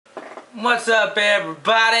What's up,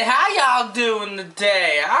 everybody? How y'all doing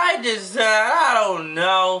today? I don't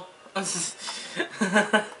know.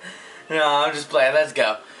 No, I'm just playing. Let's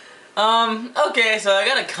go. Okay, so I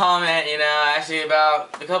got a comment, actually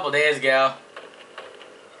about a couple days ago.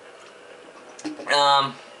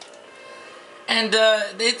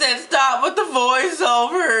 They said stop with the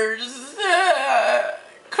voiceovers.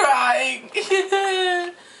 Crying.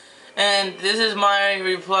 And this is my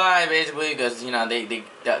reply, basically, because, they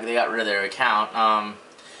got rid of their account.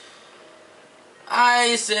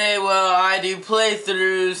 I say, well, I do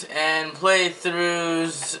playthroughs, and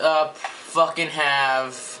playthroughs, fucking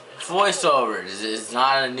have voiceovers. It's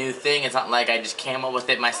not a new thing. It's not like I just came up with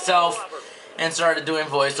it myself and started doing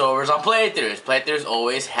voiceovers on playthroughs. Playthroughs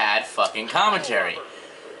always had fucking commentary.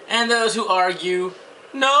 And those who argue,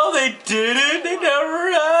 no, they didn't. They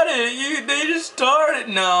never had it. They just started.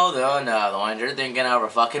 No. The ones you're thinking of are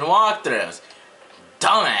fucking walkthroughs.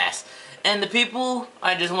 Dumbass. And the people,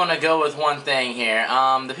 I just want to go with one thing here.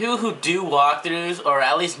 The people who do walkthroughs, or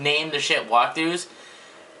at least name the shit walkthroughs,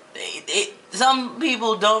 some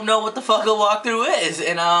people don't know what the fuck a walkthrough is.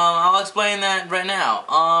 And I'll explain that right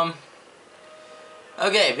now.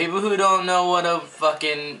 Okay, people who don't know what a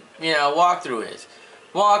fucking, walkthrough is.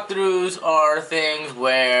 Walkthroughs are things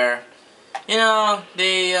where,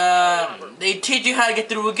 they teach you how to get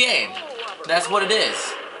through a game. That's what it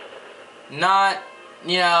is. Not,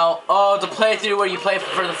 oh, it's a playthrough where you play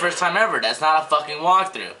for the first time ever. That's not a fucking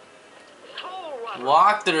walkthrough.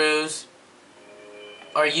 Walkthroughs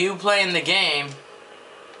are you playing the game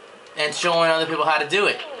and showing other people how to do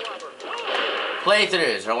it.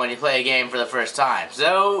 Playthroughs are when you play a game for the first time.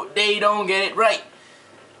 So, they don't get it right.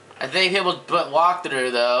 I think people put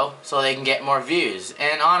walkthrough, though, so they can get more views.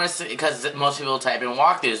 And honestly, because most people type in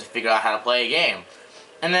walkthroughs to figure out how to play a game.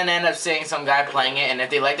 And then end up seeing some guy playing it, and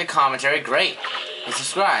if they like the commentary, great. And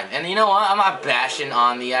subscribe. And you know what? I'm not bashing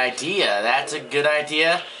on the idea. That's a good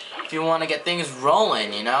idea. If you want to get things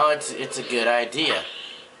rolling, it's a good idea.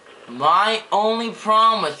 My only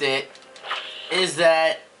problem with it is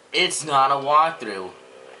that it's not a walkthrough.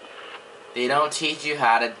 They don't teach you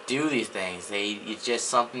how to do these things. It's just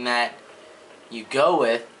something that you go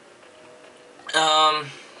with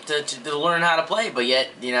to learn how to play. But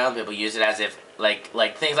yet, people use it as if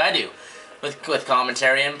like things I do with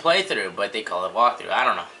commentary and playthrough, but they call it walkthrough. I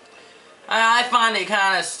don't know. I find it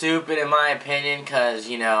kind of stupid in my opinion, because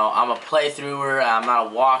I'm a playthrougher. I'm not a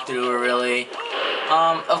walkthrougher really.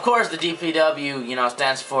 Of course, the DPW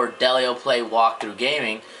stands for Delio Play Walkthrough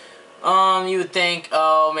Gaming. You would think,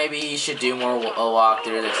 oh, maybe you should do more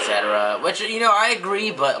walkthroughs, etc. Which, I agree,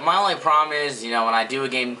 but my only problem is, when I do a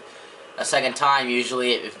game a second time,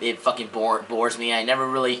 usually it fucking bores me. I never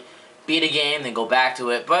really beat a game, then go back to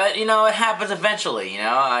it. But, it happens eventually,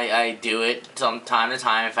 I do it from time to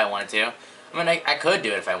time if I wanted to. I mean, I could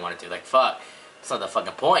do it if I wanted to. Like, fuck. That's not the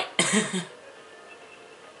fucking point.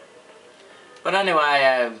 But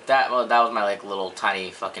anyway, that was my, little tiny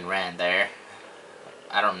fucking rant there.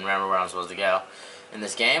 I don't remember where I'm supposed to go in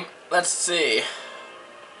this game. Let's see.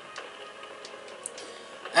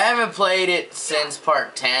 I haven't played it since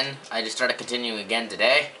part 10. I just started continuing again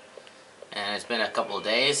today. And it's been a couple of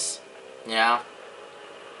days. Because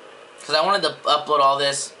I wanted to upload all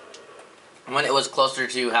this when it was closer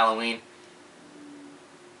to Halloween.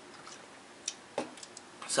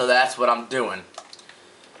 So that's what I'm doing.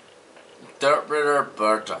 Derp, derp,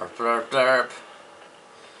 derp, derp, derp, derp.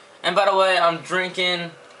 And by the way, I'm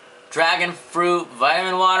drinking dragon fruit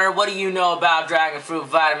vitamin water. What do you know about dragon fruit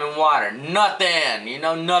vitamin water? Nothing.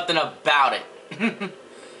 Nothing about it.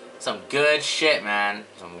 Some good shit, man.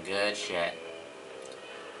 Some good shit.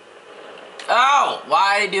 Oh,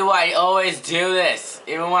 why do I always do this?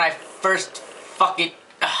 Even when I first fucking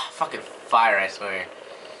fire, I swear.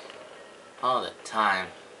 All the time.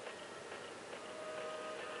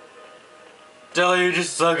 Dilly, you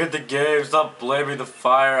just suck at the game. Stop blaming the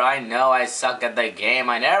fire. I know I suck at the game.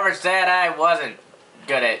 I never said I wasn't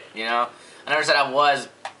good at, I never said I was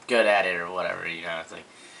good at it or whatever, It's like,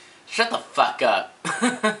 shut the fuck up.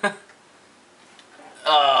 Oh,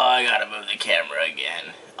 I gotta move the camera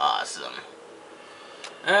again. Awesome.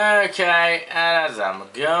 Okay, and as I'm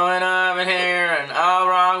going over here and all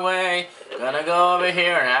wrong way, gonna go over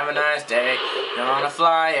here and have a nice day. Gonna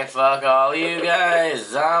fly and fuck all you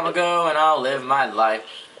guys. I'ma go and I'll live my life.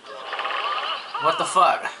 What the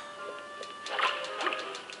fuck?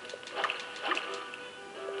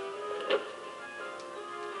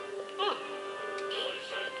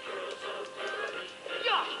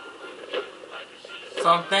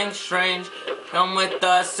 Something strange, come with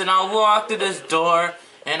us and I'll walk through this door.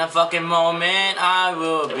 In a fucking moment, I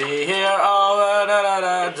will be here. Oh, da da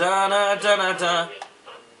da da da da da da.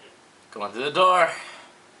 Going through the door.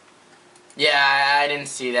 Yeah, I didn't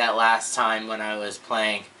see that last time when I was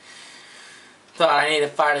playing. Thought I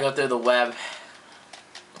needed fire to go through the web.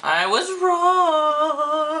 I was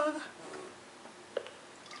wrong.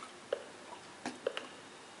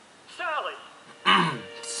 Sally!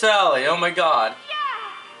 Sally, oh my god.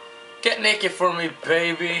 Get naked for me,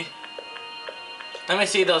 baby. Let me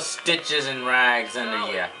see those stitches and rags under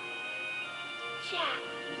you. Yeah.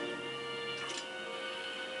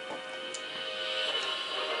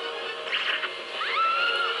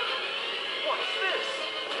 What's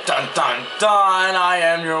this? Dun dun dun! I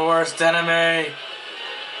am your worst enemy.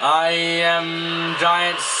 I am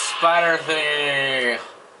giant spider thingy.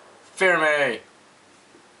 Fear me.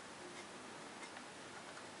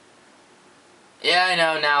 Yeah, I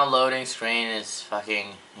know now loading screen is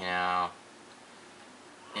fucking,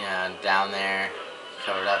 down there,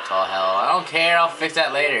 covered up to all hell. I don't care, I'll fix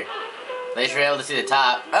that later. At least you're able to see the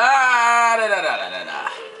top. Ah, da da da da da da.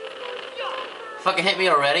 Fucking hit me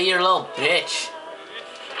already, you little bitch.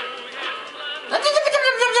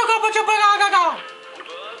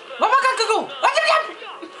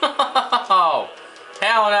 Oh,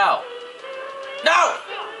 hell no. No!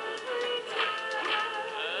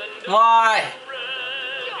 Why?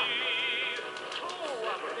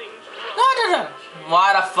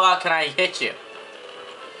 Why the fuck can I hit you?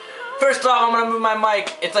 First off, I'm gonna move my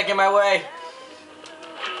mic. It's like in my way.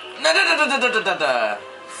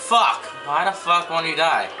 Fuck. Why the fuck won't you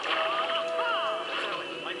die?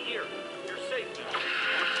 I'm here. You're safe.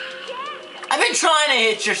 I've been trying to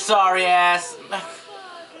hit your sorry ass.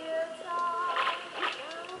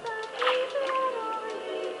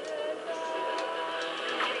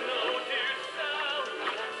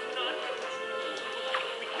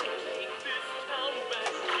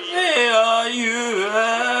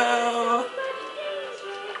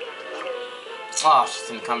 Oh, she's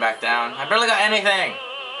gonna come back down. I barely got anything.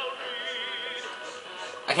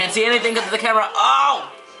 I can't see anything because of the camera.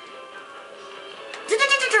 Oh!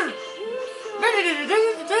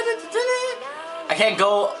 I can't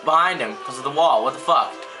go behind him because of the wall. What the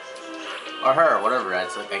fuck? Or her, whatever. I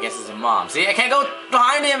guess it's a mom. See, I can't go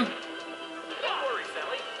behind him.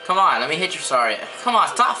 Come on, let me hit your sorry. Come on,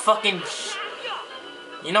 stop fucking.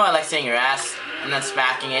 You know I like seeing your ass and then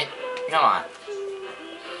smacking it. Come on.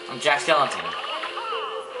 I'm Jack Skellington.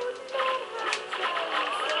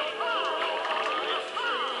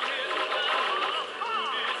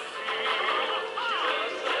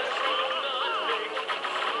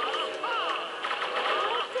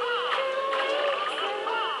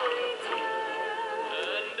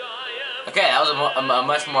 Okay, that was a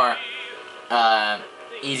much more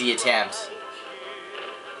easy attempt.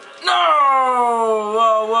 No!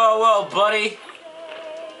 Whoa, whoa, whoa, buddy.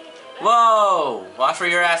 Whoa! Watch where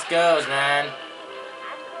your ass goes, man.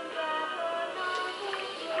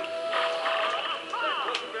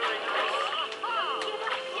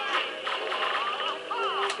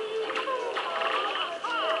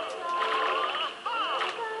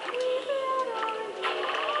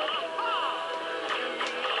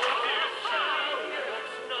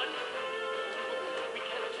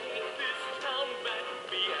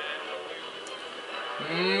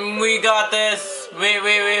 We got this.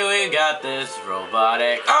 We got this.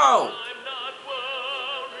 Robotic. Oh!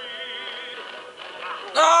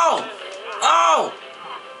 Oh! Oh!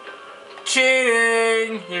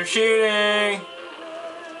 Cheating! You're cheating!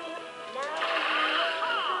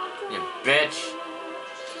 You bitch.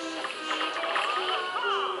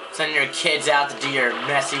 Send your kids out to do your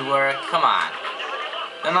messy work. Come on.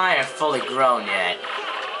 They're not even fully grown yet.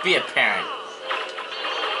 Be a parent.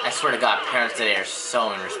 I swear to God, parents today are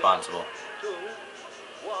so irresponsible. 2,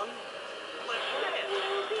 1,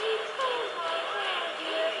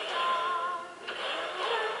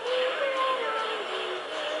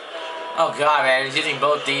 Oh God, man, he's using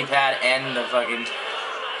both D-pad and the fucking...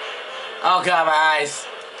 Oh God, my eyes.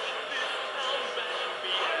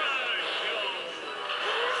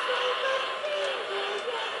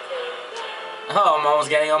 Oh, I'm almost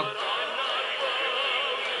getting him.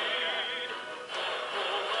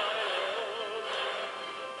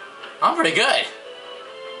 I'm pretty good.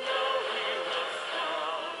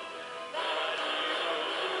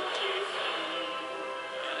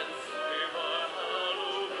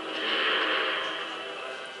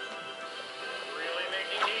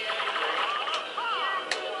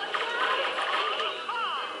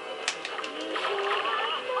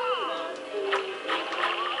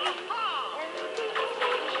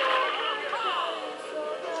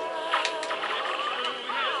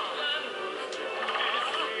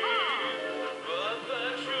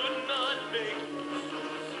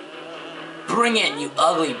 Bring it, you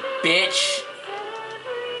ugly bitch.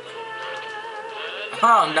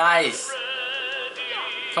 Oh, nice.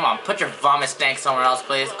 Come on, put your vomit stank somewhere else,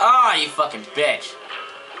 please. Oh, you fucking bitch.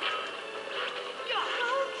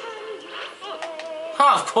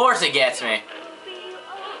 Oh, of course it gets me.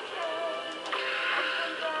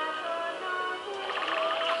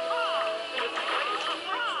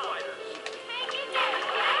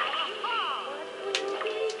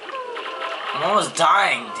 I'm almost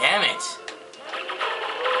dying, damn it.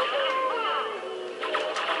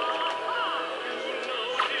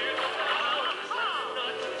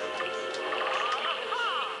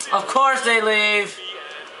 Of course they leave.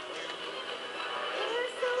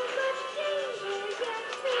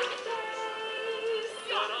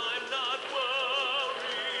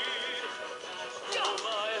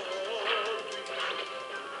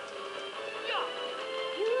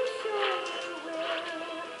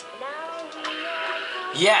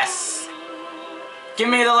 Yes! Give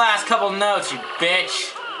me the last couple notes, you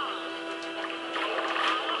bitch!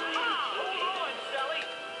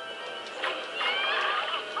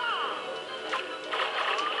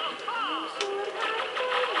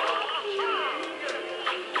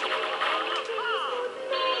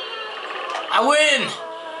 I win!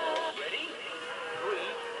 Ready? 3,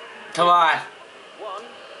 Come on. 1,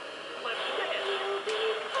 let's get it.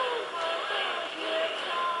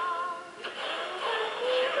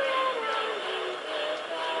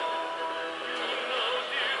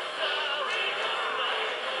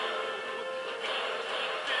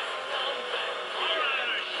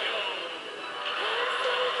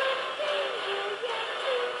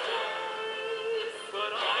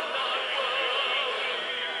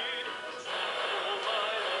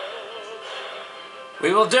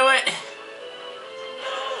 We will do it!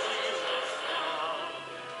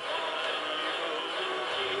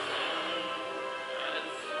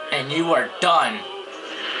 And you are done.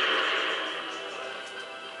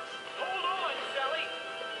 Hold on,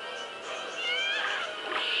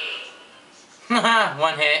 Sally.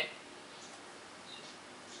 One hit.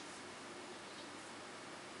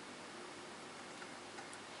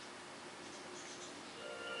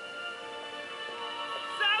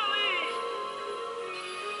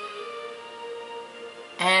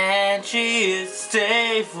 And she is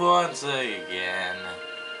safe once again.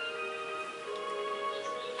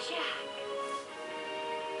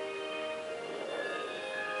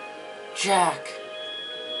 Jack,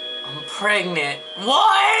 I'm pregnant.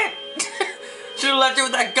 What? Should've left you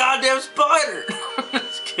with that goddamn spider.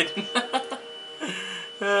 Just kidding.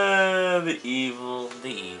 The evil, the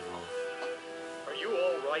evil. Are you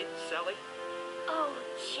all right, Sally? Oh,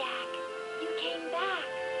 Jack, you came back.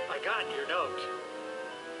 I got your note.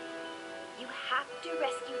 You have to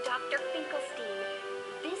rescue Dr. Finkelstein.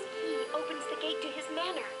 This key opens the gate to his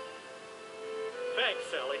manor. Thanks,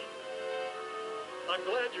 Sally. I'm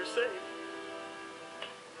glad you're safe.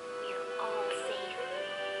 You're all safe.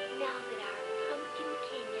 Now that our Pumpkin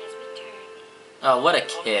King has returned. Oh, what a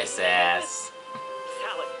kiss ass.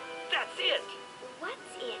 Sally, that's it!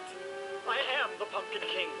 What's it? I am the Pumpkin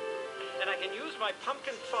King, and I can use my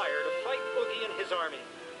pumpkin fire to fight Oogie and his army.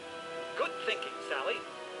 Good thinking, Sally.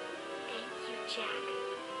 Thank you, Jack.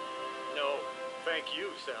 No, thank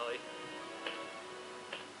you, Sally.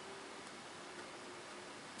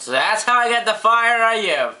 So that's how I get the fire, are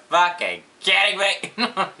you fucking kidding me?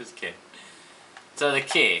 No, just kidding. So the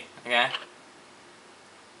key, okay?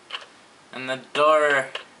 And the door...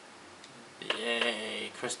 Yay,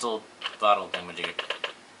 crystal bottle thingamajigger.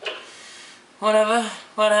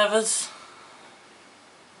 Whatever's.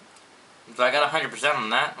 So I got 100% on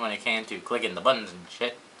that when it came to clicking the buttons and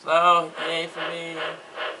shit. So, yay for me.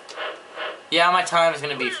 Yeah, my time is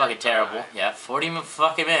gonna be fucking terrible. Yeah, 40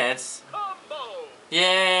 fucking minutes. Combo!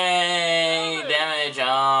 Yay! Damage.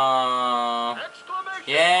 Oh. Exclamation!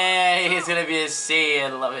 Yay! It's gonna be a C. I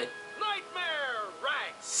love it. Nightmare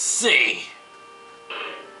rank! C.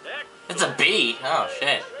 It's a B. Oh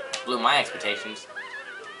shit. Blew my expectations.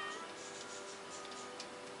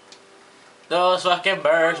 Those fucking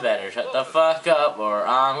birds better shut the fuck up or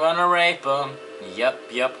I'm gonna rape them. Yup.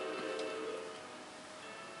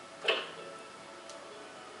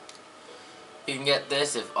 You can get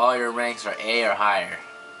this if all your ranks are A or higher.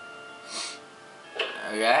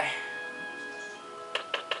 Okay.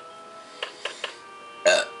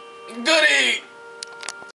 Goody!